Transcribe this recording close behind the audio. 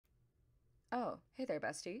Oh, hey there,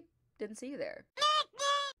 bestie. Didn't see you there.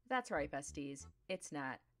 That's right, besties. It's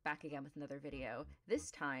Nat, back again with another video,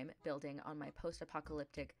 this time building on my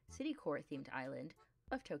post-apocalyptic city core themed island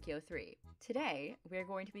of Tokyo 3. Today, we're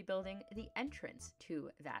going to be building the entrance to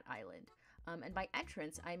that island. And by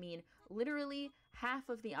entrance, I mean literally half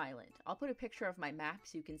of the island. I'll put a picture of my map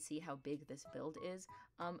so you can see how big this build is,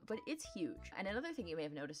 but it's huge. And another thing you may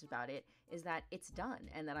have noticed about it is that it's done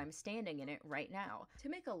and that I'm standing in it right now. To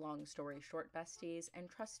make a long story short, besties, and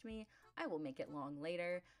trust me, I will make it long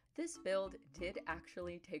later, this build did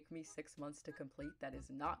actually take me 6 months to complete. That is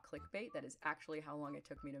not clickbait. That is actually how long it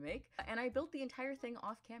took me to make. And I built the entire thing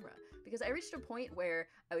off camera because I reached a point where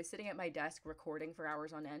I was sitting at my desk recording for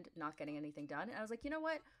hours on end, not getting anything done. And I was like, you know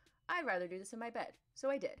what? I'd rather do this in my bed. So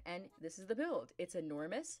I did, and this is the build. It's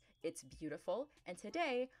enormous, it's beautiful, and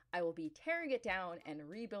today I will be tearing it down and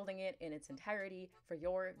rebuilding it in its entirety for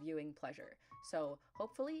your viewing pleasure. So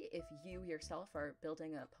hopefully if you yourself are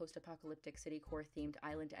building a post-apocalyptic city core themed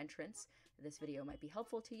island entrance, this video might be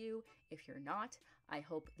helpful to you. If you're not, I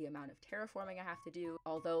hope the amount of terraforming I have to do,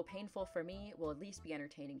 although painful for me, will at least be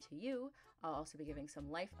entertaining to you. I'll also be giving some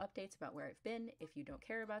life updates about where I've been. If you don't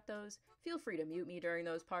care about those, feel free to mute me during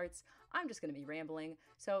those parts. I'm just gonna be rambling,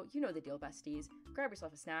 so you know the deal, besties. Grab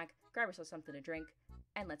yourself a snack, grab yourself something to drink,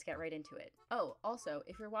 and let's get right into it. Oh, also,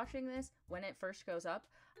 if you're watching this when it first goes up,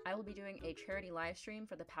 I will be doing a charity live stream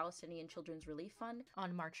for the Palestinian Children's Relief Fund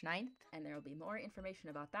on March 9th, and there will be more information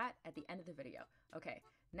about that at the end of the video. Okay,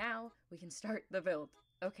 now we can start the build.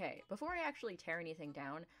 Okay, before I actually tear anything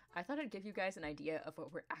down, I thought I'd give you guys an idea of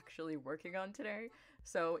what we're actually working on today.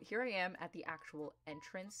 So here I am at the actual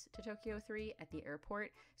entrance to Tokyo 3 at the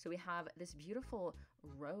airport. So we have this beautiful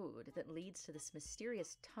road that leads to this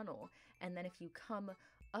mysterious tunnel. And then if you come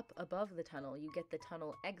up above the tunnel, you get the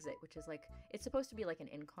tunnel exit, which is like, it's supposed to be like an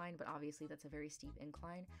incline, but obviously that's a very steep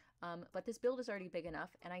incline. But this build is already big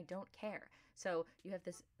enough and I don't care. So you have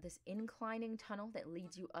this inclining tunnel that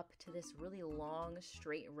leads you up to this really long,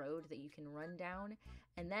 straight road that you can run down.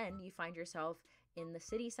 And then you find yourself in the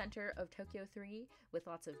city center of Tokyo 3 with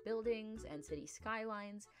lots of buildings and city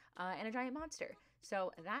skylines and a giant monster.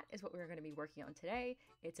 So that is what we're going to be working on today.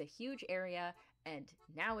 It's a huge area and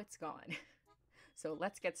now it's gone. So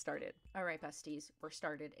let's get started. All right, besties, we're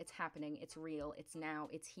started. It's happening. It's real. It's now.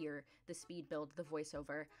 It's here. The speed build, the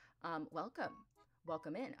voiceover. Welcome.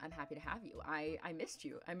 Welcome in. I'm happy to have you. I missed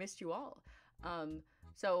you. I missed you all.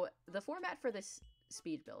 So the format for this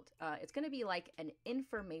speed build, it's going to be like an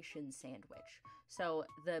information sandwich. So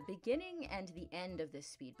the beginning and the end of this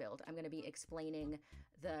speed build, I'm going to be explaining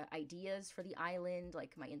the ideas for the island,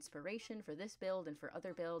 like my inspiration for this build and for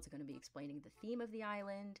other builds. I'm going to be explaining the theme of the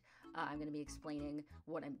island. I'm going to be explaining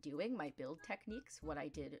what I'm doing, my build techniques, what I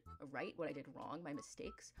did right, what I did wrong, my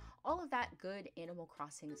mistakes, all of that good Animal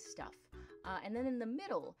Crossing stuff. And then in the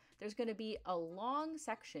middle, there's going to be a long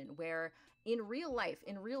section where in real life,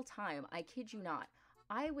 in real time, I kid you not,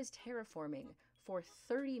 I was terraforming for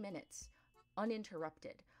 30 minutes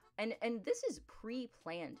uninterrupted. And this is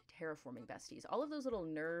pre-planned terraforming, besties. All of those little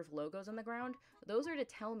NERV logos on the ground, those are to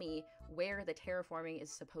tell me where the terraforming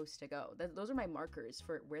is supposed to go. Those are my markers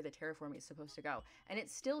for where the terraforming is supposed to go. And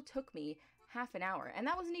it still took me half an hour. And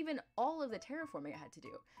that wasn't even all of the terraforming I had to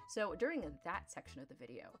do. So during that section of the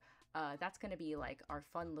video, that's going to be like our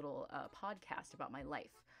fun little podcast about my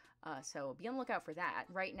life. So be on the lookout for that.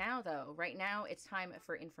 Right now, though, it's time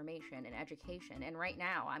for information and education. And right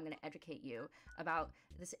now, I'm going to educate you about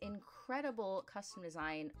this incredible custom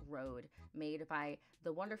design road made by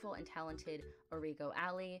the wonderful and talented Origo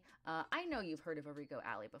Alley. I know you've heard of Origo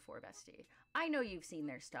Alley before, bestie. I know you've seen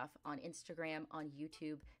their stuff on Instagram, on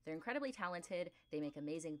YouTube. They're incredibly talented. They make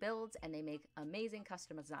amazing builds and they make amazing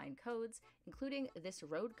custom design codes, including this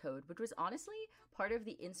road code, which was honestly part of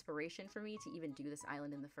the inspiration for me to even do this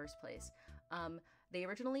island in the first place. They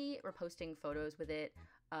originally were posting photos with it,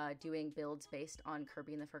 doing builds based on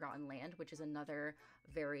Kirby and the Forgotten Land, which is another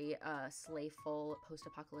very slayful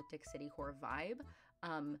post-apocalyptic city core vibe.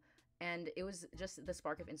 And it was just the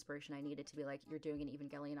spark of inspiration I needed to be like, you're doing an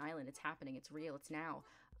Evangelion island. It's happening. It's real. It's now.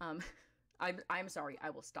 I'm sorry, I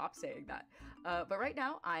will stop saying that. But right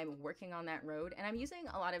now I'm working on that road and I'm using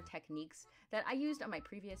a lot of techniques that I used on my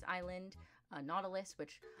previous island, Nautilus,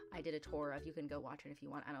 which I did a tour of. You can go watch it if you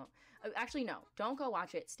want. Actually, no, don't go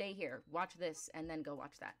watch it. Stay here, watch this, and then go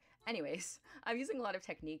watch that. Anyways, I'm using a lot of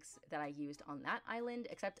techniques that I used on that island,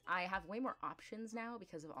 except I have way more options now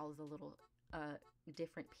because of all of the little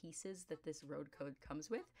different pieces that this road code comes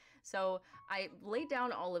with. So I laid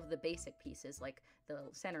down all of the basic pieces, like the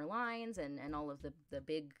center lines and all of the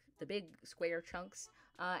big square chunks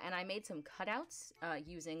and I made some cutouts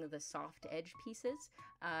using the soft edge pieces,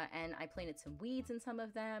 and I planted some weeds in some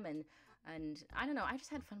of them, and I don't know, I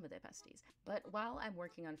just had fun with it, besties. But while I'm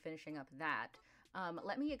working on finishing up that,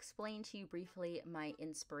 let me explain to you briefly my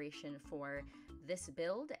inspiration for this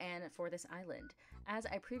build and for this island. As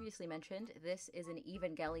I previously mentioned, this is an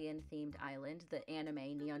Evangelion-themed island, the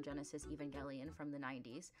anime Neon Genesis Evangelion from the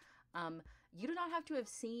 90s. You do not have to have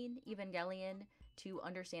seen Evangelion to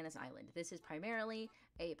understand this island. This is primarily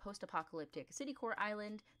a post-apocalyptic city core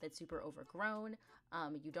island that's super overgrown.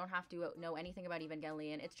 You don't have to know anything about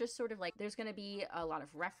Evangelion. It's just sort of like there's going to be a lot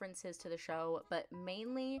of references to the show, but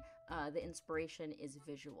mainly the inspiration is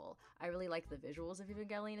visual. I really like the visuals of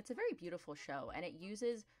Evangelion. It's a very beautiful show, and it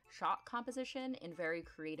uses shot composition in very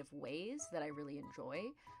creative ways that I really enjoy.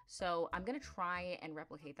 So I'm going to try and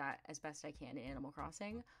replicate that as best I can in Animal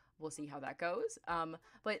Crossing. We'll see how that goes.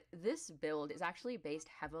 But this build is actually based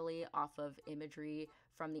heavily off of imagery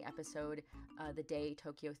from the episode The Day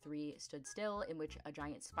Tokyo 3 Stood Still, in which a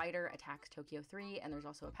giant spider attacks Tokyo 3, and there's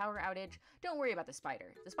also a power outage. Don't worry about the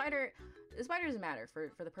spider. The spider doesn't matter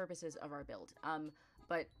for the purposes of our build.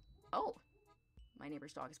 But, oh, my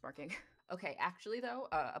neighbor's dog is barking. Okay, actually though,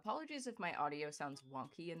 apologies if my audio sounds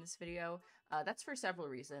wonky in this video. That's for several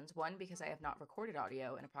reasons. One, because I have not recorded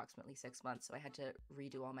audio in approximately 6 months, so I had to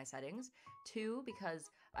redo all my settings. Two,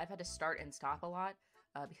 because I've had to start and stop a lot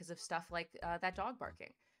because of stuff like that dog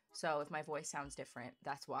barking. So if my voice sounds different,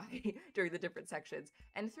 that's why during the different sections.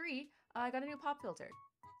 And three, I got a new pop filter,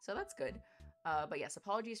 so that's good. But yes,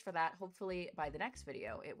 apologies for that. Hopefully by the next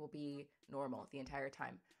video, it will be normal the entire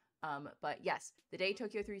time. But yes, The Day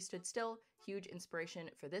Tokyo 3 Stood Still, huge inspiration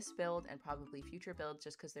for this build and probably future builds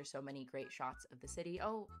just because there's so many great shots of the city.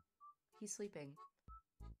 Oh, he's sleeping.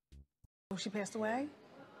 Oh, she passed away?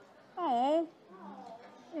 Oh.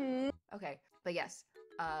 Okay, but yes,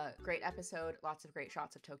 great episode, lots of great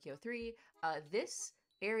shots of Tokyo 3. This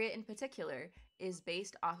area in particular is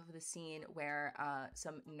based off of the scene where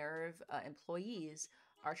some NERV employees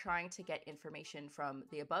are trying to get information from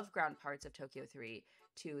the above ground parts of Tokyo 3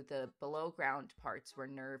 to the below ground parts where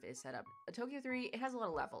NERV is set up. Tokyo 3, it has a lot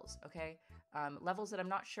of levels, okay? Levels that I'm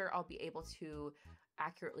not sure I'll be able to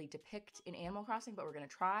accurately depict in Animal Crossing, but we're gonna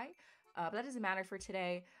try. But that doesn't matter for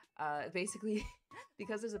today. Basically,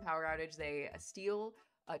 because there's a power outage, they steal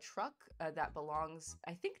a truck that belongs,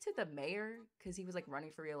 I think, to the mayor, because he was like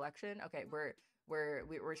running for re-election. Okay,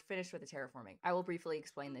 we're finished with the terraforming. I will briefly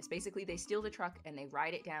explain this. Basically, they steal the truck and they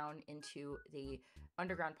ride it down into the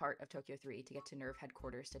underground part of Tokyo 3 to get to NERV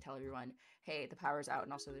headquarters to tell everyone, hey, the power's out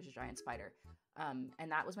and also there's a giant spider.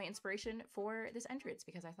 And that was my inspiration for this entrance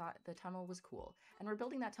because I thought the tunnel was cool. And we're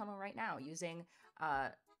building that tunnel right now using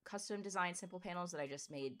custom designed simple panels that I just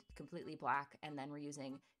made completely black, and then we're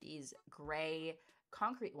using these gray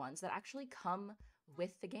concrete ones that actually come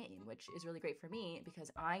with the game, which is really great for me because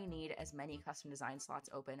I need as many custom design slots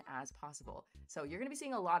open as possible. So you're going to be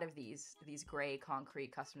seeing a lot of these gray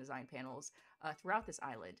concrete custom design panels throughout this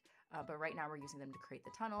island. But right now we're using them to create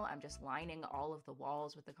the tunnel. I'm just lining all of the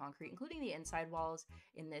walls with the concrete, including the inside walls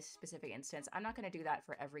in this specific instance. I'm not going to do that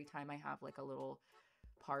for every time I have like a little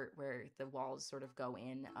part where the walls sort of go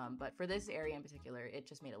in. But for this area in particular, it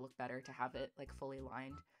just made it look better to have it like fully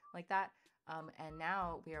lined like that. And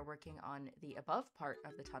now we are working on the above part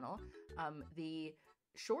of the tunnel. The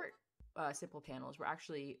short simple panels were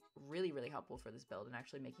actually really, really helpful for this build and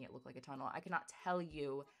actually making it look like a tunnel. I cannot tell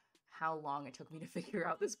you how long it took me to figure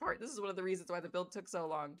out this part. This is one of the reasons why the build took so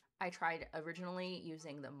long. I tried originally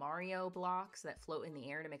using the Mario blocks that float in the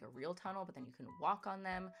air to make a real tunnel, but then you couldn't walk on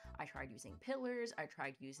them. I tried using pillars. I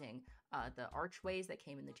tried using the archways that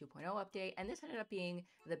came in the 2.0 update, and this ended up being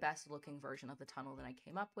the best looking version of the tunnel that I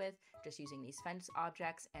came up with, just using these fence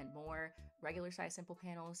objects and more regular size simple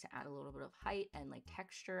panels to add a little bit of height and like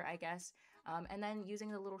texture, I guess. And then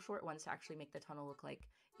using the little short ones to actually make the tunnel look like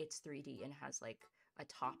it's 3D and has like a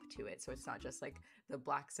top to it, so it's not just like the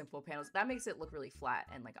black simple panels. That makes it look really flat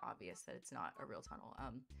and like obvious that it's not a real tunnel.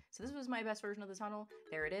 So this was my best version of the tunnel.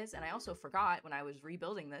 There it is. And I also forgot when I was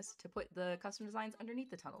rebuilding this to put the custom designs underneath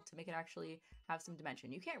the tunnel to make it actually have some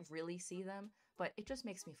dimension. You can't really see them, but it just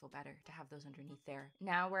makes me feel better to have those underneath there.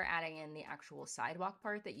 Now we're adding in the actual sidewalk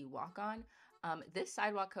part that you walk on. This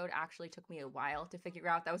sidewalk code actually took me a while to figure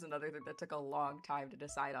out. That was another thing that took a long time to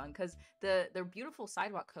decide on, because the beautiful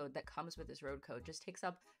sidewalk code that comes with this road code just takes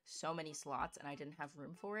up so many slots and I didn't have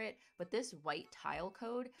room for it. But this white tile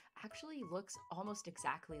code actually looks almost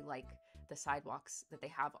exactly like the sidewalks that they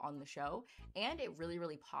have on the show, and it really,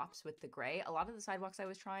 really pops with the gray. A lot of the sidewalks I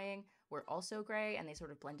was trying were also gray and they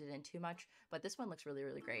sort of blended in too much, but this one looks really,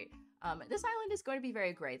 really great. This island is going to be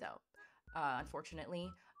very gray though. Unfortunately,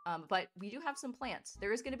 But we do have some plants.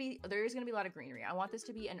 There is gonna be a lot of greenery. I want this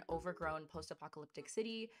to be an overgrown post-apocalyptic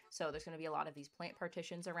city, so there's gonna be a lot of these plant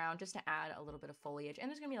partitions around just to add a little bit of foliage, and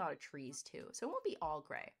there's gonna be a lot of trees too. So it won't be all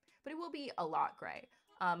gray, but it will be a lot gray.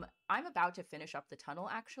 I'm about to finish up the tunnel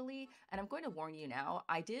actually, and I'm going to warn you now,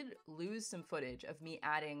 I did lose some footage of me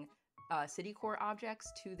adding city core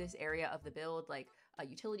objects to this area of the build, like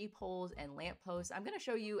utility poles and lamp posts. I'm going to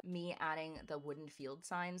show you me adding the wooden field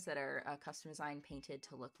signs that are custom designed painted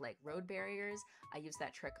to look like road barriers. I used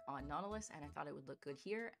that trick on Nautilus and I thought it would look good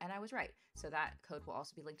here, and I was right. So that code will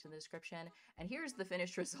also be linked in the description. And here's the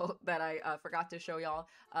finished result that I forgot to show y'all.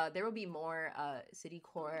 There will be more city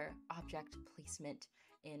core object placement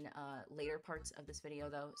in later parts of this video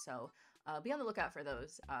though, so be on the lookout for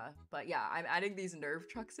those. But yeah, I'm adding these NERV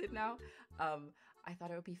trucks in now. I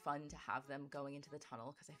thought it would be fun to have them going into the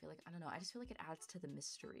tunnel because I feel like, I don't know, I just feel like it adds to the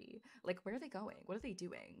mystery. Like, where are they going? What are they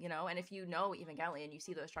doing? You know, and if you know Evangelion, you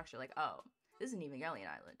see those trucks, you're like, oh, this is an Evangelion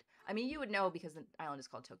island. I mean, you would know because the island is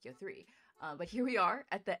called Tokyo 3. But here we are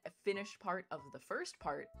at the finished part of the first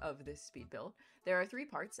part of this speed build. There are 3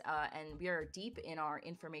 parts, and we are deep in our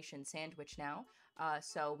information sandwich now.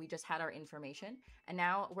 So we just had our information, and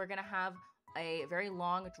now we're gonna have a very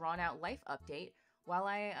long, drawn-out life update while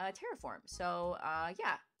I terraform. So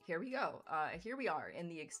yeah, here we go. Here we are in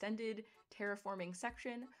the extended terraforming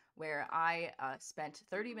section where I spent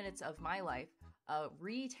 30 minutes of my life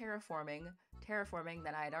terraforming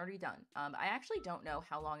that I had already done. I actually don't know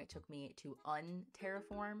how long it took me to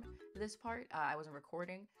un-terraform this part. I wasn't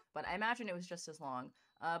recording, but I imagine it was just as long.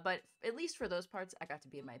 But at least for those parts, I got to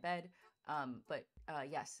be in my bed. But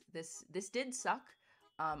yes, this did suck.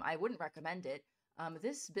 I wouldn't recommend it.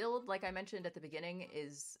 This build, like I mentioned at the beginning,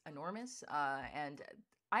 is enormous, and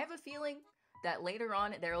I have a feeling that later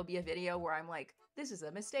on there will be a video where I'm like, this is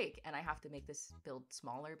a mistake, and I have to make this build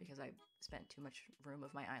smaller because I spent too much room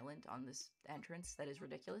of my island on this entrance. That is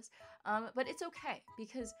ridiculous. But it's okay,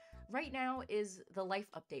 because right now is the life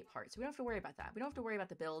update part, so we don't have to worry about that. We don't have to worry about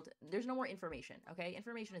the build. There's no more information, okay?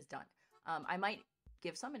 Information is done. I might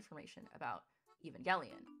give some information about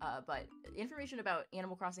Evangelion, but information about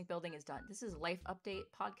Animal Crossing building is done. This is Life Update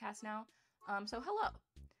podcast now. So hello.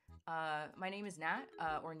 My name is Nat,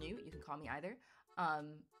 or Newt, you can call me either.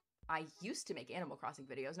 I used to make Animal Crossing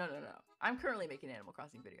videos. No. I'm currently making an Animal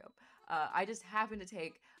Crossing video. I just happened to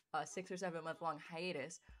take a 6 or 7 month long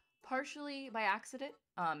hiatus, partially by accident.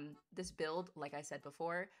 This build, like I said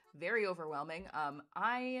before, very overwhelming.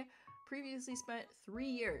 I previously spent 3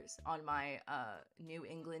 years on my New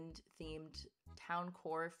England themed town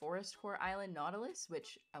core, forest core island Nautilus,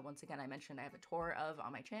 which once again I mentioned I have a tour of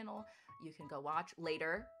on my channel. You can go watch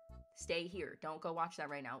later. Stay here. Don't go watch that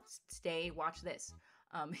right now. Stay, watch this.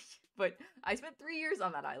 But I spent 3 years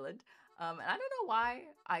on that island. And I don't know why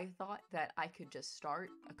I thought that I could just start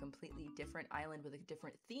a completely different island with a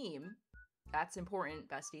different theme. That's important,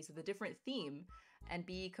 besties, with a different theme, and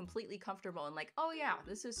be completely comfortable and like, oh yeah,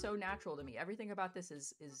 this is so natural to me. Everything about this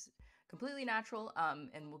is completely natural,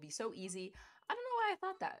 and will be so easy. I don't know why I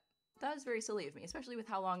thought that. That was very silly of me, especially with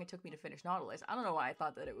how long it took me to finish Nautilus. I don't know why I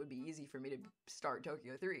thought that it would be easy for me to start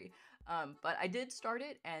Tokyo 3. But I did start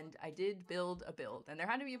it, and I did build a build. And there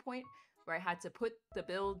had to be a point where I had to put the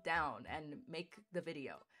build down and make the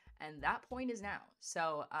video. And that point is now.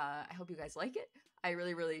 So I hope you guys like it. I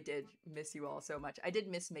really, really did miss you all so much. I did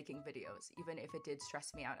miss making videos, even if it did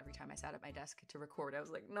stress me out every time I sat at my desk to record. I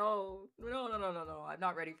was like, no, I'm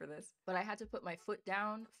not ready for this. But I had to put my foot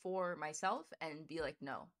down for myself and be like,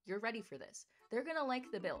 no, you're ready for this. They're gonna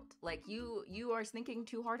like the build. Like, you are thinking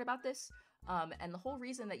too hard about this. And the whole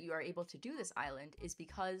reason that you are able to do this island is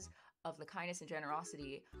because of the kindness and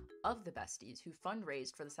generosity of the besties who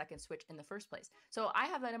fundraised for the second Switch in the first place. So I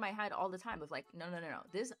have that in my head all the time of like, no.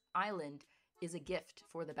 This island is a gift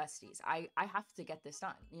for the besties. I have to get this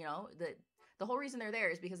done. You know, the whole reason they're there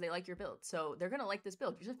is because they like your build. So they're gonna like this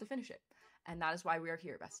build. You just have to finish it. And that is why we are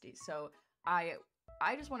here, besties. So I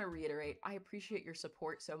just want to reiterate, I appreciate your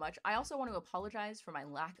support so much. I also want to apologize for my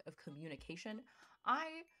lack of communication.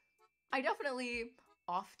 I definitely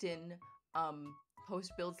often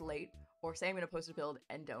post builds late, or say I'm gonna post a build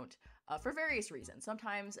and don't, for various reasons.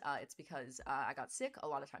 Sometimes it's because I got sick. A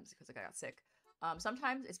lot of times it's because I got sick.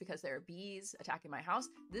 Sometimes it's because there are bees attacking my house.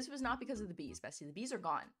 This was not because of the bees, bestie. The bees are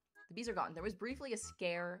gone. The bees are gone. There was briefly a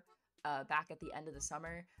scare back at the end of the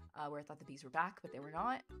summer where I thought the bees were back, but they were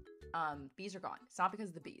not. Bees are gone. It's not because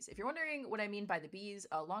of the bees. If you're wondering what I mean by the bees,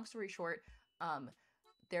 long story short,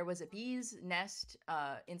 there was a bee's nest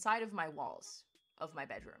inside of my walls of my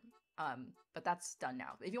bedroom. But that's done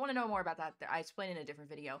now. If you want to know more about that, I explain in a different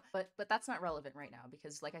video, but that's not relevant right now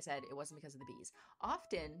because like I said, it wasn't because of the bees.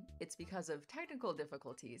 Often it's because of technical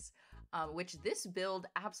difficulties, which this build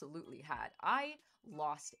absolutely had. I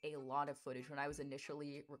lost a lot of footage when I was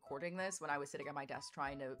initially recording this, when I was sitting at my desk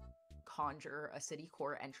trying to conjure a city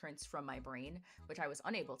core entrance from my brain, which I was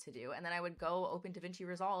unable to do. And then I would go open DaVinci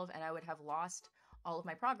Resolve and I would have lost all of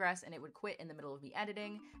my progress and it would quit in the middle of me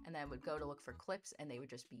editing, and then I would go to look for clips and they would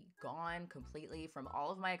just be gone completely from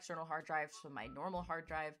all of my external hard drives, from my normal hard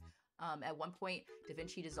drive. At one point,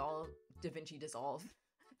 DaVinci dissolved.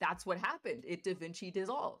 That's what happened. It DaVinci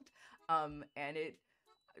dissolved. And it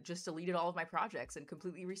just deleted all of my projects and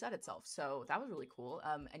completely reset itself. So that was really cool.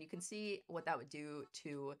 And you can see what that would do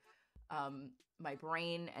to my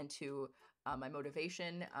brain and to my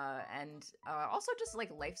motivation, and also just like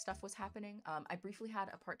life stuff was happening. I briefly had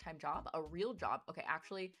a part-time job, a real job. Okay,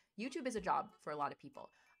 actually, YouTube is a job for a lot of people.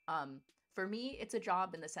 For me, it's a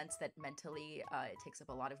job in the sense that mentally it takes up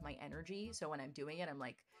a lot of my energy. So when I'm doing it, I'm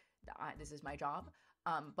like, this is my job.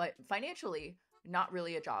 But financially, not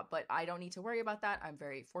really a job, but I don't need to worry about that. I'm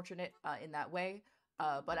very fortunate in that way.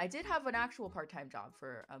 But I did have an actual part-time job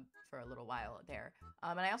for a little while there.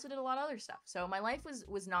 And I also did a lot of other stuff. So my life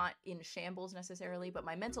was not in shambles necessarily, but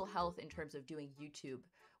my mental health in terms of doing YouTube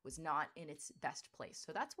was not in its best place.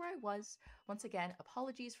 So that's where I was. Once again,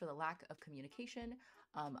 apologies for the lack of communication.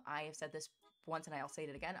 I have said this once and I'll say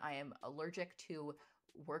it again. I am allergic to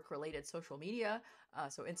work-related social media.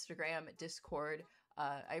 So Instagram, Discord.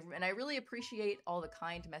 And I really appreciate all the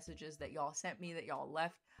kind messages that y'all sent me, that y'all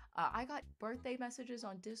left. I got birthday messages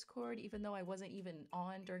on Discord, even though I wasn't even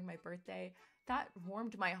on during my birthday. That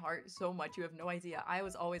warmed my heart so much. You have no idea. I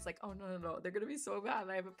was always like, oh, no, they're going to be so bad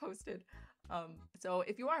I haven't posted. So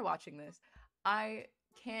if you are watching this, I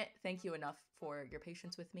can't thank you enough for your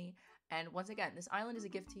patience with me. And once again, this island is a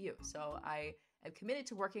gift to you. So I am committed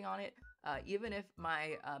to working on it, even if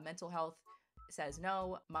my mental health says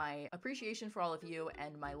no. My appreciation for all of you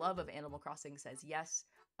and my love of Animal Crossing says yes.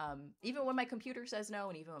 Even when my computer says no,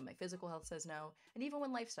 and even when my physical health says no, and even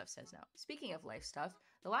when life stuff says no. Speaking of life stuff,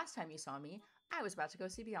 the last time you saw me, I was about to go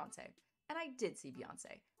see Beyonce. And I did see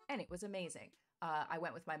Beyonce. And it was amazing. I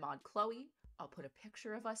went with my mod Chloe. I'll put a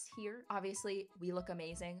picture of us here. Obviously, we look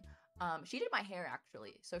amazing. She did my hair,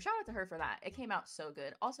 actually. So shout out to her for that. It came out so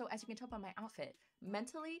good. Also, as you can tell by my outfit,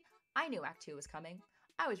 mentally, I knew Act 2 was coming.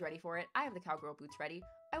 I was ready for it. I have the cowgirl boots ready.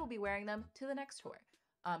 I will be wearing them to the next tour.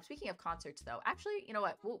 Speaking of concerts, though, actually, you know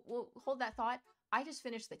what? We'll hold that thought. I just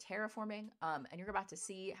finished the terraforming, and you're about to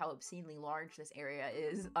see how obscenely large this area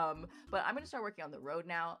is. But I'm going to start working on the road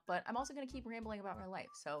now, but I'm also going to keep rambling about my life.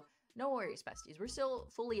 So no worries, besties. We're still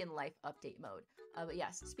fully in life update mode. But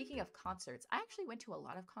yes, speaking of concerts, I actually went to a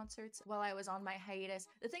lot of concerts while I was on my hiatus.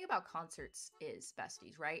 The thing about concerts is,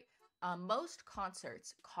 besties, right? Most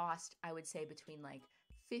concerts cost, I would say, between like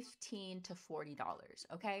 $15 to $40,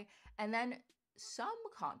 okay? And then some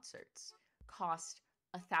concerts cost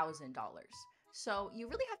 $1,000. So you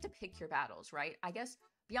really have to pick your battles, right? I guess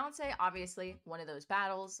Beyonce, obviously, one of those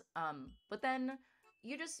battles. But then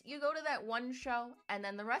you go to that one show, and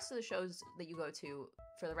then the rest of the shows that you go to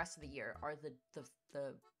for the rest of the year are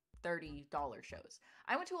the $30 shows.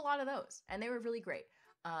 I went to a lot of those, and they were really great.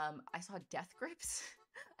 I saw Death Grips,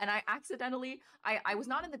 and I accidentally, I was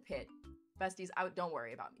not in the pit. Besties, don't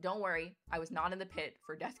worry about me. Don't worry. I was not in the pit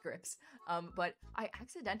for Death Grips. But I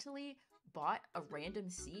accidentally bought a random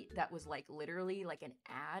seat that was like literally like an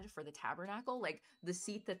ad for the Tabernacle. Like the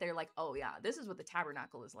seat that they're like, oh yeah, this is what the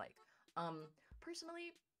Tabernacle is like.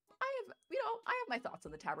 Personally, I have my thoughts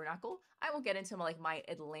on the Tabernacle. I won't get into my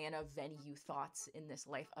Atlanta venue thoughts in this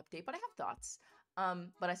life update, but I have thoughts.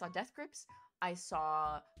 But I saw Death Grips. I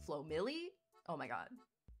saw Flo Milli. Oh my God.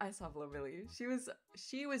 I saw Flo Milli.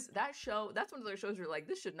 She was that show. That's one of those shows where like,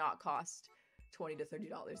 this should not cost $20 to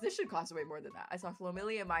 $30. This should cost way more than that. I saw Flo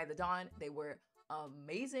Milli and Maya the Dawn. They were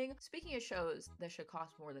amazing. Speaking of shows that should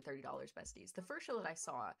cost more than $30, besties, the first show that I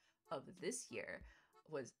saw of this year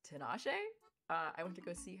was Tinashe. I went to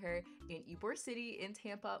go see her in Ybor City in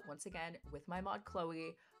Tampa, once again, with my mod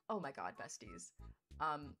Chloe. Oh my God, besties.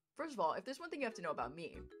 First of all, if there's one thing you have to know about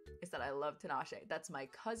me, it's that I love Tinashe. That's my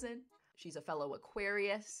cousin. She's a fellow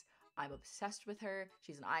Aquarius. I'm obsessed with her.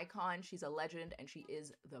 She's an icon. She's a legend, and she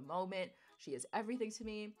is the moment. She is everything to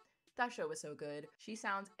me. That show was so good. She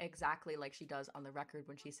sounds exactly like she does on the record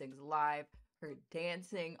when she sings live. Her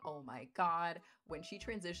dancing, oh my God. When she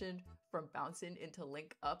transitioned from bouncing into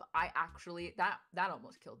Link Up, I actually, that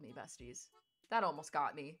almost killed me, besties. That almost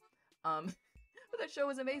got me. But that show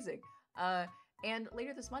was amazing. And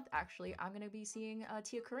later this month, actually, I'm going to be seeing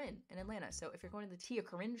Tia Corinne in Atlanta. So if you're going to the Tia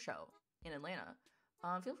Corinne show in Atlanta,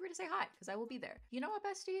 feel free to say hi because I will be there. You know what,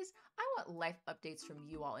 besties? I want life updates from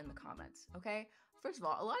you all in the comments, okay? First of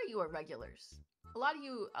all, a lot of you are regulars. A lot of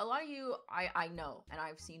you I know and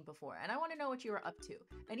I've seen before, and I want to know what you are up to.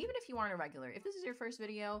 And even if you aren't a regular, if this is your first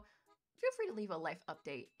video, feel free to leave a life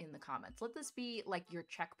update in the comments. Let this be like your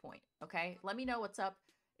checkpoint, okay? Let me know what's up.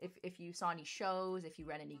 If you saw any shows, if you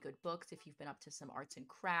read any good books, if you've been up to some arts and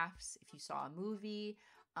crafts, if you saw a movie,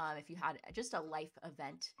 if you had just a life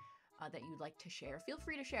event that you'd like to share, feel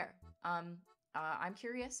free to share. I'm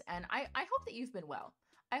curious, and I hope that you've been well.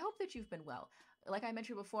 I hope that you've been well. Like I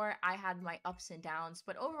mentioned before, I had my ups and downs,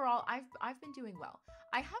 but overall, I've been doing well.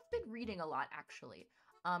 I have been reading a lot, actually.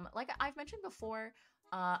 Like I've mentioned before,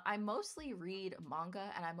 I mostly read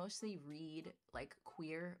manga, and I mostly read like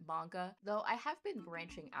queer manga, though I have been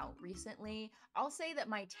branching out recently. I'll say that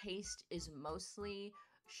my taste is mostly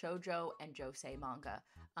shoujo and josei manga,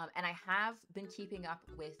 and I have been keeping up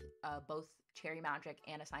with both Cherry Magic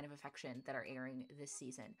and A Sign of Affection that are airing this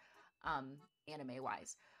season,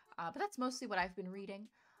 anime-wise. But that's mostly what I've been reading.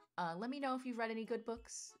 Let me know if you've read any good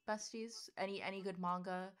books, besties, any good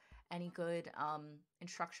manga, any good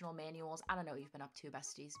instructional manuals. I don't know what you've been up to,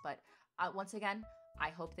 besties, but once again, I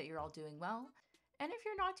hope that you're all doing well. And if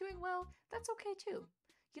you're not doing well, that's okay too.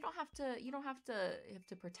 You don't have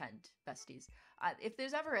to pretend, besties. If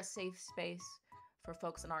there's ever a safe space for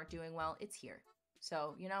folks that aren't doing well, it's here.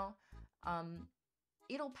 So, you know,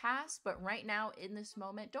 it'll pass, but right now in this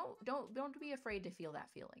moment, don't be afraid to feel that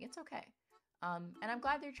feeling. It's okay. And I'm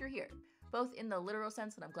glad that you're here, both in the literal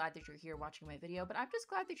sense that I'm glad that you're here watching my video, but I'm just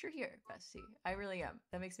glad that you're here, bestie. I really am.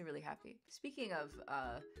 That makes me really happy. Speaking of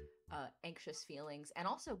anxious feelings and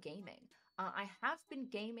also gaming, I have been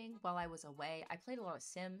gaming while I was away. I played a lot of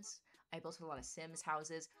Sims. I built a lot of Sims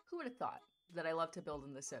houses. Who would have thought that I love to build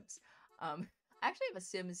in The Sims? I actually have a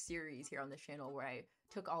Sims series here on this channel where I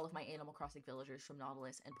took all of my Animal Crossing villagers from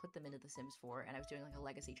Nautilus and put them into The Sims 4, and I was doing like a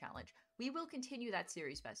legacy challenge. We will continue that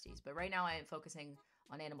series, besties, but right now I am focusing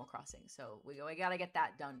on Animal Crossing, so we gotta get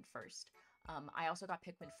that done first. I also got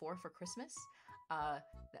Pikmin 4 for Christmas,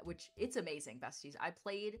 which it's amazing, besties. I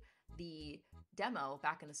played the demo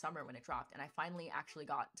back in the summer when it dropped, and I finally actually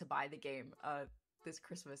got to buy the game this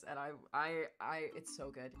Christmas, and it's so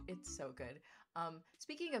good. It's so good.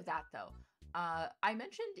 Speaking of that, though, I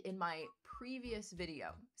mentioned in my previous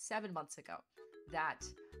video 7 months ago that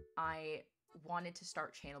I wanted to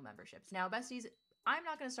start channel memberships. Now, besties, I'm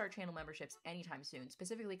not going to start channel memberships anytime soon,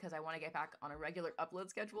 specifically because I want to get back on a regular upload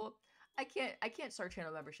schedule. I can't start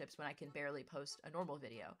channel memberships when I can barely post a normal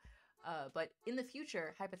video. But in the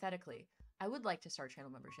future, hypothetically, I would like to start channel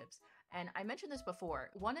memberships. And I mentioned this before,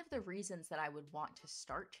 one of the reasons that I would want to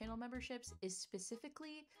start channel memberships is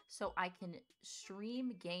specifically so I can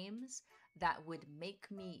stream games that would make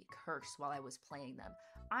me curse while I was playing them.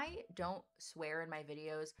 I don't swear in my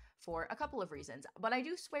videos for a couple of reasons, but I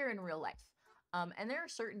do swear in real life. And there are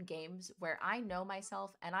certain games where I know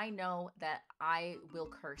myself and I know that I will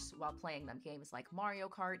curse while playing them. Games like Mario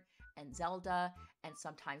Kart and Zelda, and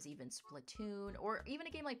sometimes even Splatoon, or even a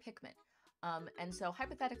game like Pikmin. And so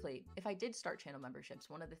hypothetically, if I did start channel memberships,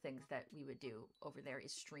 one of the things that we would do over there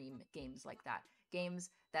is stream games like that. Games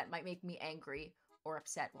that might make me angry or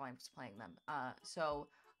upset while I'm playing them. So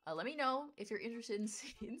let me know if you're interested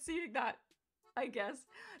in seeing that. I guess.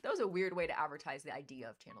 That was a weird way to advertise the idea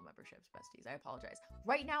of channel memberships, besties. I apologize.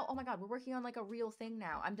 Right now, oh my god, we're working on like a real thing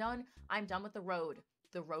now. I'm done with the road.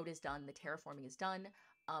 The road is done. The terraforming is done.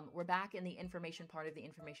 We're back in the information part of the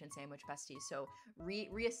information sandwich, besties. So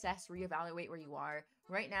reassess, reevaluate where you are.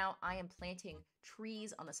 Right now, I am planting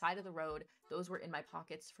trees on the side of the road. Those were in my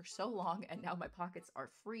pockets for so long, and now my pockets are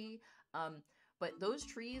free. But those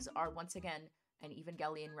trees are, once again, an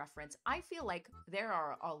Evangelion reference. I feel like there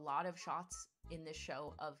are a lot of shots in this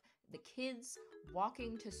show of the kids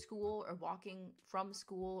walking to school or walking from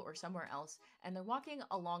school or somewhere else, and they're walking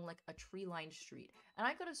along like a tree-lined street. And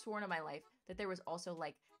I could have sworn in my life that there was also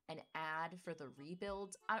like an ad for the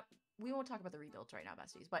rebuilds. We won't talk about the rebuilds right now,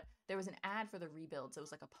 besties, but there was an ad for the rebuilds. It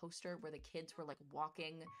was like a poster where the kids were like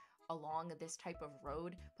walking along this type of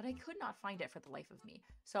road, but I could not find it for the life of me.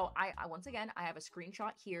 So I once again, I have a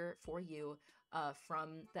screenshot here for you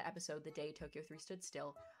from the episode The Day Tokyo 3 Stood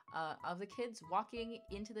Still, of the kids walking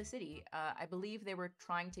into the city. I believe they were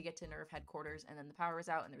trying to get to NERV headquarters, and then the power was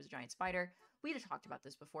out and there was a giant spider. We had talked about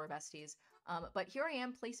this before, besties. But here I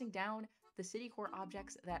am placing down the city core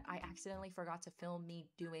objects that I accidentally forgot to film me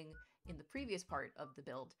doing in the previous part of the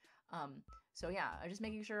build. So yeah, I'm just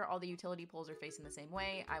making sure all the utility poles are facing the same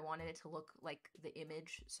way. I wanted it to look like the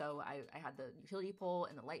image, so I had the utility pole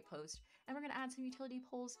and the light post, and we're gonna add some utility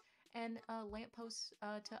poles and lampposts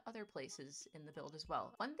to other places in the build as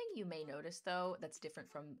well. One thing you may notice though that's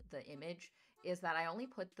different from the image is that I only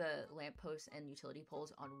put the lampposts and utility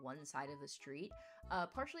poles on one side of the street.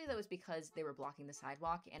 Partially that was because they were blocking the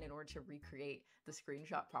sidewalk, and in order to recreate the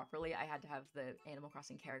screenshot properly, I had to have the Animal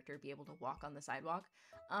Crossing character be able to walk on the sidewalk.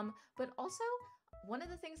 But also, one of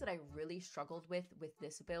the things that I really struggled with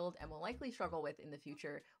this build, and will likely struggle with in the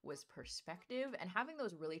future, was perspective, and having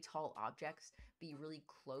those really tall objects be really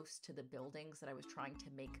close to the buildings that I was trying to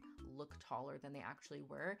make look taller than they actually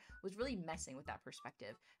were was really messing with that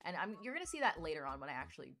perspective. And you're gonna see that later on when I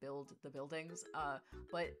actually build the buildings.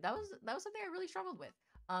 But that was something I really struggled with.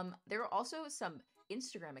 There are also some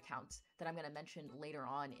Instagram accounts that I'm gonna mention later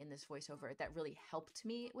on in this voiceover that really helped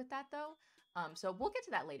me with that though. So we'll get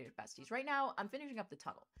to that later, besties. Right now, I'm finishing up the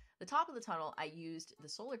tunnel. The top of the tunnel, I used the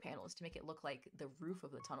solar panels to make it look like the roof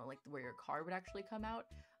of the tunnel, like where your car would actually come out.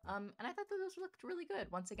 And I thought that those looked really good.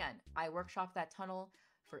 Once again, I workshopped that tunnel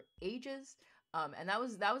for ages. And that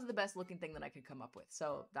was the best looking thing that I could come up with.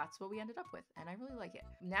 So that's what we ended up with, and I really like it.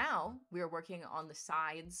 Now we are working on the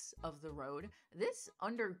sides of the road. This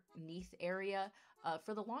underneath area,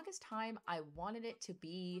 for the longest time, I wanted it to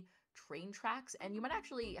be train tracks, and you might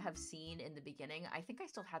actually have seen in the beginning, I think I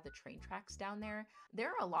still had the train tracks down there. There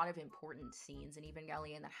are a lot of important scenes in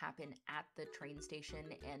Evangelion that happen at the train station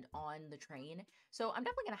and on the train. So I'm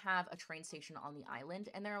definitely going to have a train station on the island,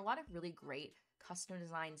 and there are a lot of really great custom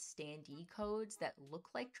designed standee codes that look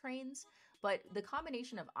like trains, but the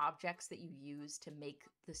combination of objects that you use to make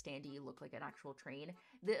the standee look like an actual train,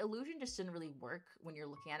 the illusion just didn't really work when you're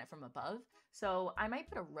looking at it from above. So I might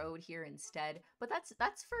put a road here instead, but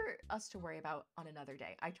that's for us to worry about on another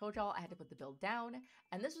day. I told y'all I had to put the build down,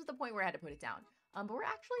 and this was the point where I had to put it down. But we're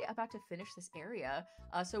actually about to finish this area.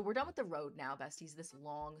 So we're done with the road now, besties, this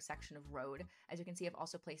long section of road. As you can see, I've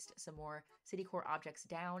also placed some more city core objects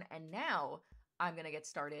down, and now I'm gonna get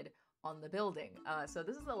started on the building. So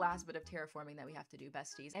this is the last bit of terraforming that we have to do,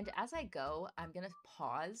 besties. And as I go, I'm gonna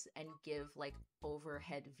pause and give like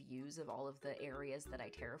overhead views of all of the areas that I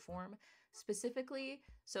terraform, specifically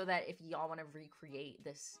so that if y'all want to recreate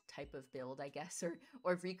this type of build, I guess,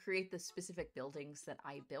 or recreate the specific buildings that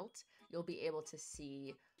I built, you'll be able to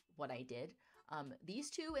see what I did. These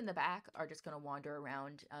two in the back are just gonna wander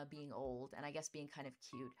around being old and I guess being kind of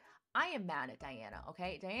cute. I am mad at Diana,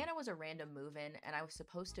 okay? Diana was a random move-in, and I was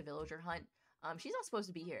supposed to villager hunt. She's not supposed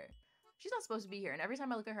to be here. She's not supposed to be here, and every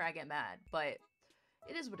time I look at her, I get mad, but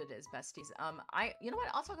it is what it is, besties. You know what?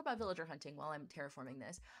 I'll talk about villager hunting while I'm terraforming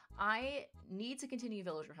this. I need to continue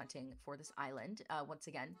villager hunting for this island. Once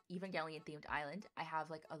again, Evangelion-themed island. I have,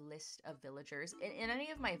 like, a list of villagers. In any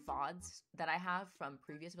of my VODs that I have from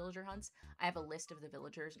previous villager hunts, I have a list of the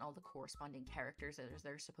villagers and all the corresponding characters that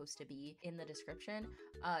they're supposed to be in the description.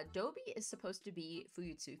 Dobi is supposed to be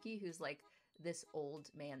Fuyutsuki, who's, like, this old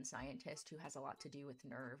man scientist who has a lot to do with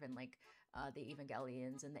NERV and, like, the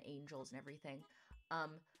Evangelions and the angels and everything.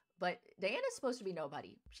 But Diana's supposed to be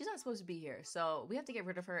nobody. She's not supposed to be here, so we have to get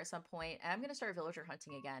rid of her at some point, and I'm gonna start villager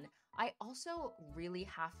hunting again. I also really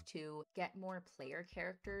have to get more player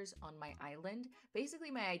characters on my island.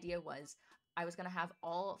 Basically, my idea was I was gonna have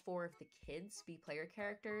all 4 of the kids be player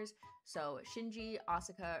characters. So Shinji,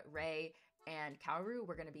 Asuka, Rei, and Kaoru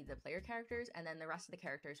were going to be the player characters, and then the rest of the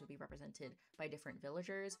characters would be represented by different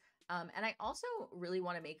villagers. And I also really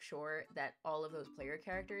want to make sure that all of those player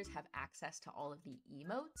characters have access to all of the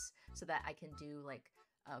emotes so that I can do like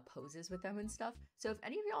poses with them and stuff. So if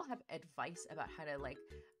any of y'all have advice about how to like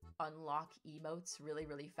unlock emotes really,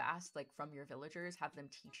 really fast, like from your villagers, have them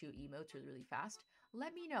teach you emotes really, really fast,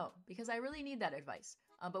 let me know, because I really need that advice.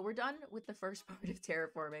 But we're done with the first part of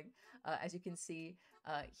terraforming. As you can see,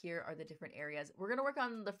 here are the different areas. We're gonna work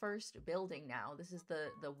on the first building now. This is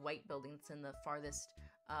the white building that's in the farthest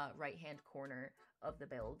right-hand corner of the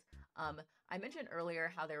build. I mentioned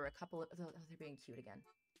earlier how there were a couple of, oh, they're being cute again.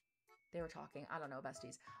 They were talking, I don't know,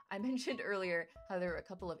 besties. I mentioned earlier how there were a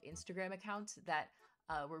couple of Instagram accounts that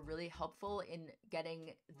were really helpful in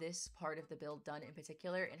getting this part of the build done in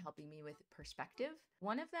particular and helping me with perspective.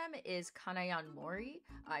 One of them is Kanayan Mori.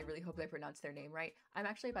 I really hope I pronounced their name right. I'm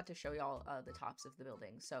actually about to show y'all the tops of the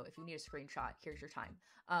building, so if you need a screenshot, here's your time.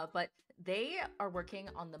 But they are working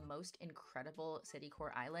on the most incredible city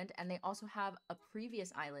core island, and they also have a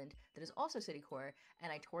previous island that is also city core,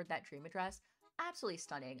 and I toured that dream address. Absolutely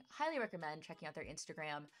stunning. Highly recommend checking out their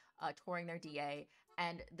Instagram, touring their DA,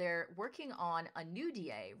 and they're working on a new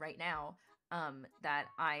DA right now that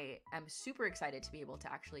I am super excited to be able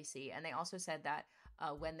to actually see. And they also said that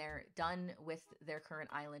when they're done with their current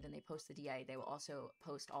island and they post the DA, they will also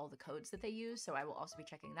post all the codes that they use. So I will also be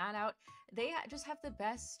checking that out. They just have the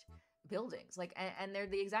best buildings, like, and they're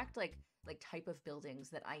the exact like type of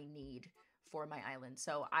buildings that I need for my island.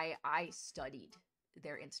 So I studied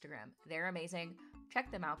their Instagram. They're amazing.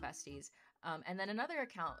 Check them out, besties. And then another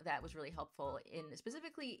account that was really helpful in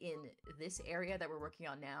specifically in this area that we're working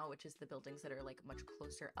on now, which is the buildings that are like much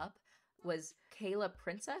closer up, was Kayla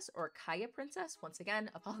Princess or Kaya Princess. Once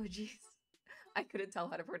again, apologies. I couldn't tell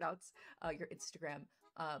how to pronounce your Instagram,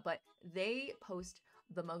 but they post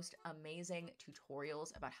the most amazing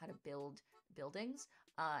tutorials about how to build buildings.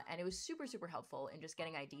 And it was super, super helpful in just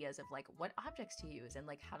getting ideas of like what objects to use and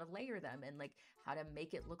like how to layer them and like how to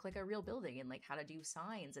make it look like a real building and like how to do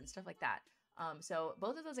signs and stuff like that. So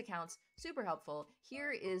both of those accounts, super helpful.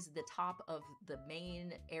 Here is the top of the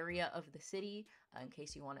main area of the city, in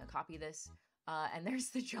case you want to copy this. And there's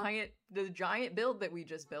the giant build that we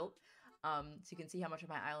just built. So you can see how much of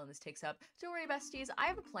my island this takes up. Don't worry, besties, I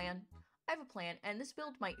have a plan. And this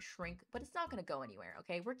build might shrink, but it's not going to go anywhere,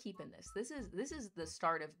 okay? We're keeping this. This is the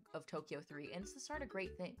start of Tokyo 3, and it's the start of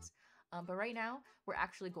great things. But right now, we're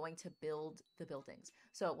actually going to build the buildings.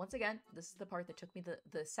 So once again, this is the part that took me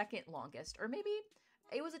the second longest, or maybe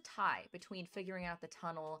it was a tie between figuring out the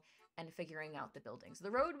tunnel and figuring out the buildings.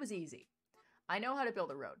 The road was easy. I know how to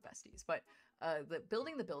build a road, besties, but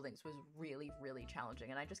building the buildings was really, really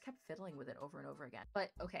challenging, and I just kept fiddling with it over and over again.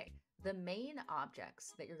 But okay, the main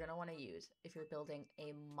objects that you're going to want to use if you're building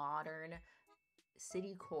a modern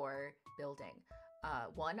city core building,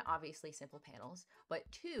 one, obviously simple panels, but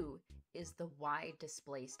two is the wide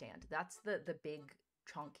display stand. That's the big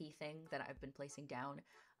chunky thing that I've been placing down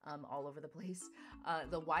all over the place.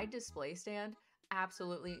 The wide display stand,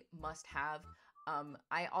 absolutely must have.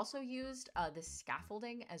 I also used this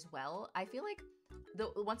scaffolding as well. I feel like,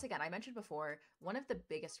 once again, I mentioned before, one of the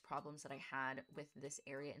biggest problems that I had with this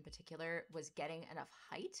area in particular was getting enough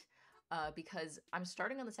height, because I'm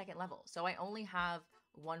starting on the second level. So I only have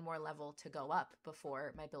one more level to go up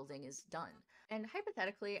before my building is done. And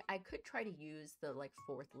hypothetically, I could try to use the like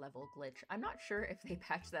 4th level glitch. I'm not sure if they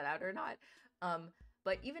patched that out or not.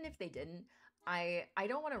 But even if they didn't, I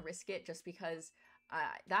don't want to risk it just because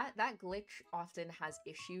that glitch often has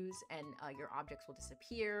issues and your objects will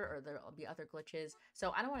disappear or there'll be other glitches.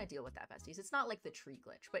 So I don't want to deal with that, besties. It's not like the tree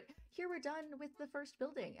glitch, but here we're done with the first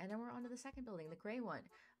building and then we're on to the second building, the gray one.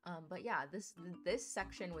 But yeah, this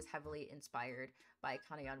section was heavily inspired by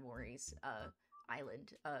Kanayan Mori's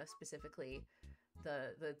island, specifically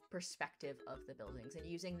the perspective of the buildings, and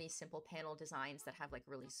using these simple panel designs that have like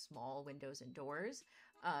really small windows and doors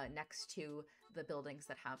next to the buildings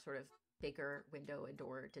that have sort of bigger window and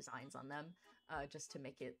door designs on them, just to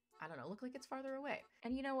make it, I don't know, look like it's farther away.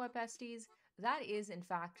 And you know what, besties? That is, in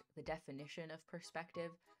fact, the definition of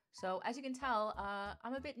perspective. So as you can tell,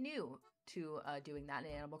 I'm a bit new to doing that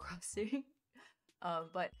in Animal Crossing.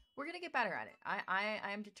 But we're gonna get better at it. I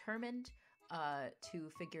am determined to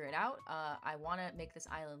figure it out. I want to make this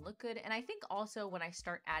island look good. And I think also when I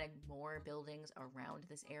start adding more buildings around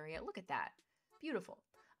this area, look at that, beautiful.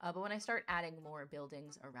 But when I start adding more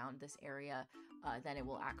buildings around this area, then it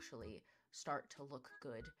will actually start to look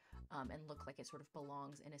good and look like it sort of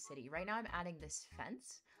belongs in a city. Right now I'm adding this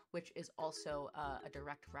fence, which is also a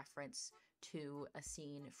direct reference to a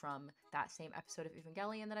scene from that same episode of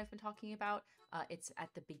Evangelion that I've been talking about. It's at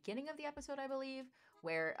the beginning of the episode, I believe,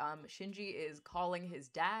 where Shinji is calling his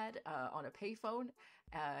dad on a payphone,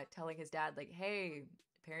 telling his dad, like, hey,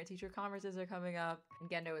 parent-teacher conferences are coming up. And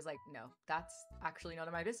Gendo is like, no, that's actually none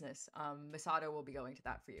of my business. Misato will be going to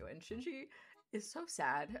that for you. And Shinji is so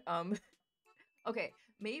sad. Okay,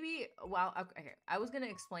 maybe, well, okay, I was going to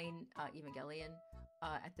explain Evangelion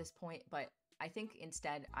at this point, but I think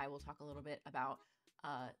instead I will talk a little bit about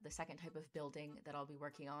the second type of building that I'll be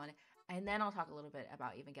working on, and then I'll talk a little bit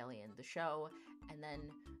about Evangelion, the show, and then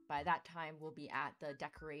by that time we'll be at the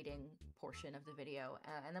decorating portion of the video,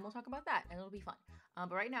 and then we'll talk about that, and it'll be fun.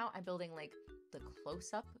 But right now I'm building like the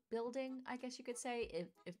close-up building, I guess you could say. If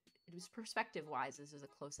it was perspective-wise, this is a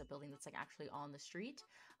close-up building that's like actually on the street.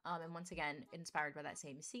 And once again, inspired by that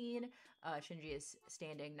same scene, Shinji is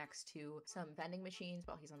standing next to some vending machines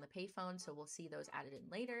while he's on the payphone, so we'll see those added in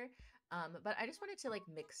later. But I just wanted to like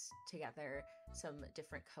mix together some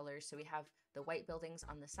different colors. So we have the white buildings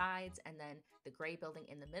on the sides and then the gray building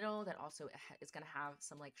in the middle that also is going to have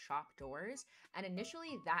some like shop doors. And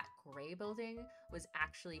initially that gray building was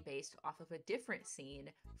actually based off of a different scene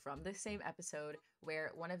from the same episode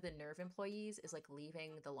where one of the NERV employees is like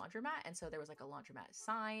leaving the laundromat. And so there was like a laundromat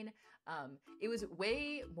sign. It was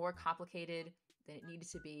way more complicated than it needed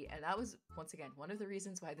to be, and that was, once again, one of the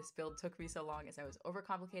reasons why this build took me so long, is I was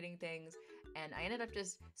overcomplicating things, and I ended up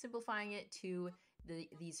just simplifying it to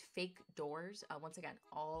these fake doors. Once again,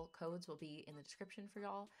 all codes will be in the description for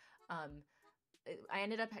y'all, I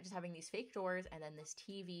ended up just having these fake doors and then this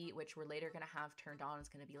TV, which we're later going to have turned on. It's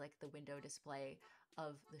going to be like the window display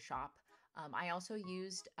of the shop. I also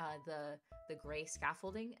used the gray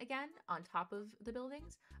scaffolding again on top of the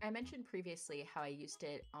buildings. I mentioned previously how I used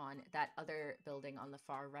it on that other building on the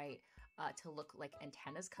far right to look like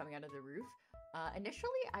antennas coming out of the roof. Initially,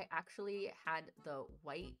 I actually had the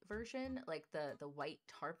white version, like the white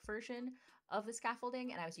tarp version of the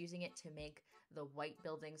scaffolding, and I was using it to make the white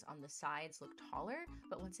buildings on the sides look taller.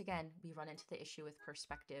 But once again, we run into the issue with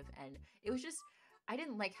perspective, and it was just, I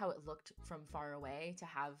didn't like how it looked from far away to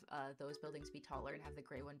have those buildings be taller and have the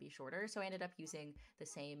gray one be shorter. So I ended up using the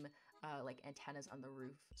same like antennas on the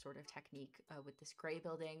roof sort of technique with this gray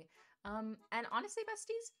building. And honestly,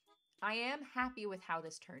 besties, I am happy with how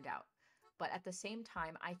this turned out. But at the same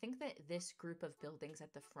time, I think that this group of buildings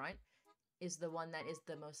at the front is the one that is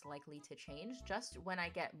the most likely to change. Just when I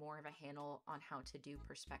get more of a handle on how to do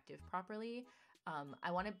perspective properly, I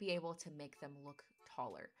want to be able to make them look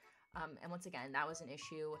taller. And once again, that was an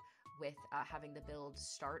issue with having the build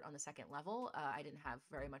start on the second level. I didn't have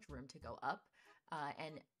very much room to go up.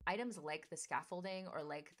 And items like the scaffolding or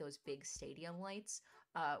like those big stadium lights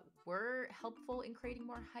were helpful in creating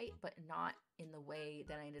more height, but not in the way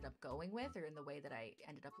that I ended up going with or in the way that I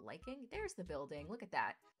ended up liking. There's the building. Look at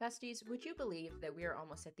that. Besties, would you believe that we are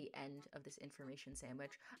almost at the end of this information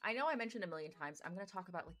sandwich? I know I mentioned a million times, I'm going to talk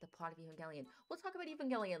about like the plot of Evangelion. We'll talk about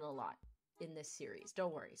Evangelion a lot in this series.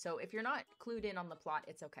 Don't worry. So if you're not clued in on the plot,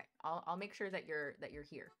 it's okay. I'll make sure that you're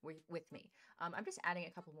here with me. I'm just adding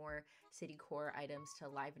a couple more city core items to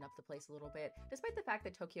liven up the place a little bit. Despite the fact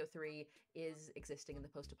that Tokyo 3 is existing in the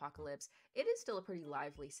post-apocalypse, it is still a pretty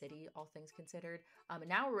lively city, all things considered. And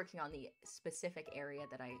now we're working on the specific area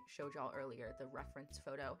that I showed y'all earlier, the reference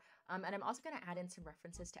photo. And I'm also going to add in some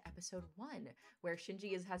references to episode 1, where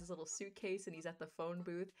Shinji has his little suitcase and he's at the phone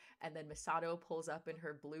booth, and then Misato pulls up in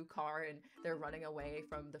her blue car and they're running away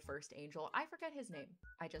from the first angel. I forget his name.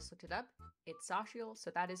 I just looked it up. It's Sashiel,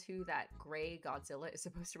 so that is who that gray Godzilla is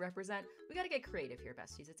supposed to represent. We gotta get creative here,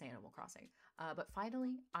 besties. It's Animal Crossing. But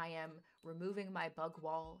finally, I am removing my bug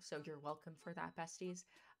wall, so you're welcome for that, besties.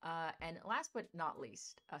 And last but not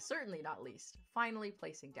least, certainly not least, finally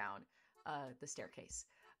placing down the staircase.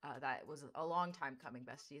 That was a long time coming,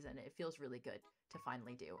 besties, and it feels really good to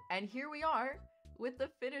finally do. And here we are with the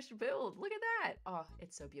finished build. Look at that. Oh,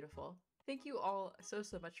 it's so beautiful. Thank you all so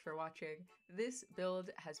much for watching. This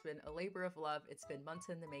build has been a labor of love. It's been months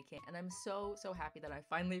in the making, and I'm so happy that I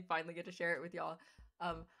finally get to share it with y'all.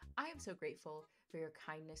 I am so grateful for your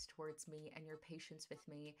kindness towards me and your patience with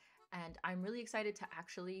me, and I'm really excited to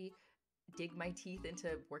actually dig my teeth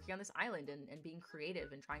into working on this island and being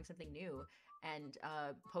creative and trying something new and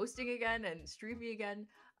posting again and streaming again.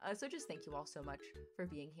 So just thank you all so much for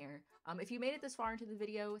being here. If you made it this far into the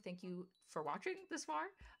video, thank you for watching this far.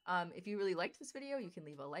 If you really liked this video, you can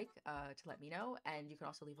leave a like to let me know, and you can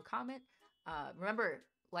also leave a comment. Remember,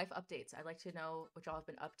 life updates. I'd like to know what y'all have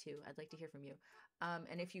been up to. I'd like to hear from you.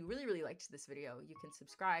 And if you really liked this video, you can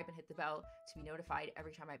subscribe and hit the bell to be notified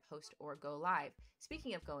every time I post or go live.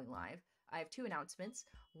 Speaking of going live, I have 2 announcements.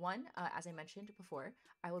 One, as I mentioned before,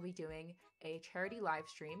 I will be doing a charity live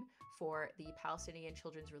stream for the Palestinian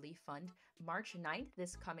Children's Relief Fund, March 9th,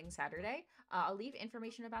 this coming Saturday. I'll leave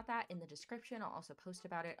information about that in the description. I'll also post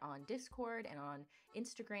about it on Discord and on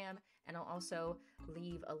Instagram, and I'll also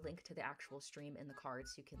leave a link to the actual stream in the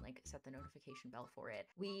cards so you can like set the notification bell for it.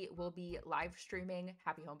 We will be live streaming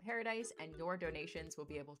Happy Home Paradise, and your donations will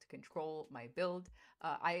be able to control my build.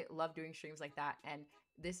 I love doing streams like that, and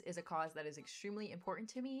this is a cause that is extremely important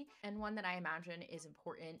to me and one that I imagine is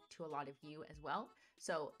important to a lot of you as well.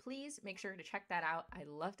 So please make sure to check that out. I'd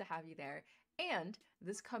love to have you there. And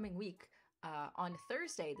this coming week, on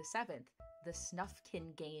Thursday the 7th, the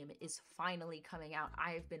Snuffkin game is finally coming out.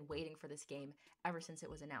 I've been waiting for this game ever since it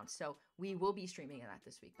was announced, so we will be streaming that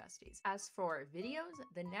this week, besties. As for videos,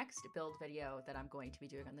 the next build video that I'm going to be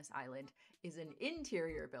doing on this island is an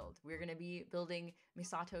interior build. We're going to be building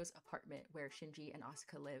Misato's apartment where Shinji and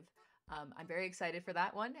Asuka live. I'm very excited for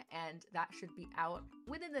that one, and that should be out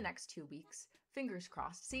within the next 2 weeks. Fingers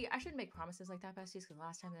crossed. See, I shouldn't make promises like that, besties, because the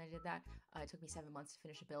last time that I did that, it took me 7 months to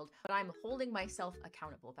finish a build. But I'm holding myself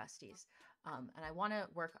accountable, besties. And I want to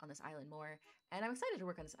work on this island more, and I'm excited to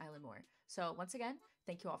work on this island more. So once again,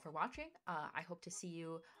 thank you all for watching. I hope to see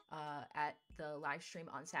you at the live stream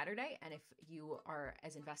on Saturday, and if you are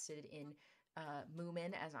as invested in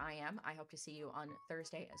Moomin as I am, I hope to see you on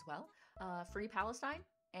Thursday as well. Free Palestine!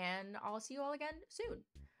 And I'll see you all again soon.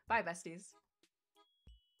 Bye, besties.